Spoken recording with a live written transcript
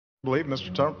believe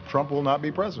Mr. Trump will not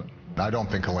be president. I don't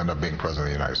think he'll end up being president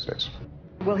of the United States.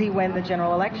 Will he win the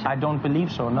general election? I don't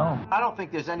believe so, no. I don't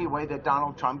think there's any way that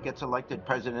Donald Trump gets elected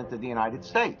president of the United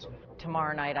States.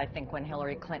 Tomorrow night, I think when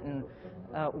Hillary Clinton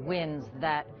wins,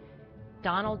 that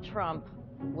Donald Trump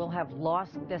will have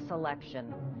lost this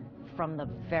election from the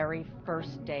very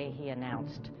first day he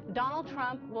announced. Donald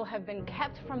Trump will have been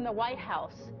kept from the White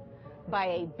House by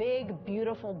a big,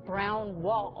 beautiful brown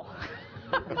wall.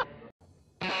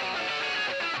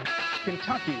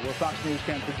 Kentucky, where Fox News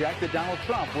can project that Donald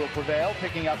Trump will prevail,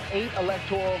 picking up 8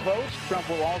 electoral votes. Trump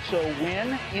will also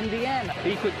win Indiana.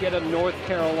 He could get a North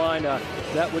Carolina.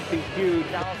 That would be huge.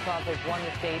 Donald Trump has won the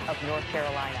state of North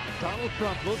Carolina. Donald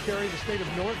Trump will carry the state of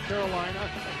North Carolina.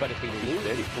 But if he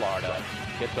loses Florida,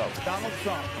 it's over. Donald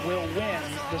Trump will win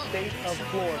the state of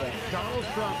Florida. Donald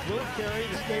Trump will carry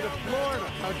the state of Florida.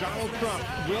 Donald Trump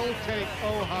will take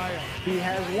Ohio. He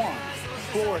has won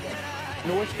Florida,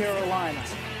 North Carolina,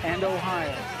 and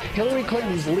Ohio. Hillary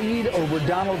Clinton's lead over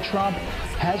Donald Trump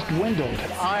has dwindled.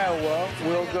 Iowa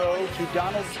will go to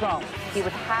Donald Trump. He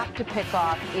would have to pick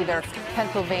off either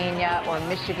Pennsylvania or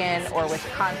Michigan or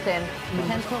Wisconsin.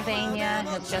 Pennsylvania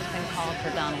has just been called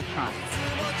for Donald Trump.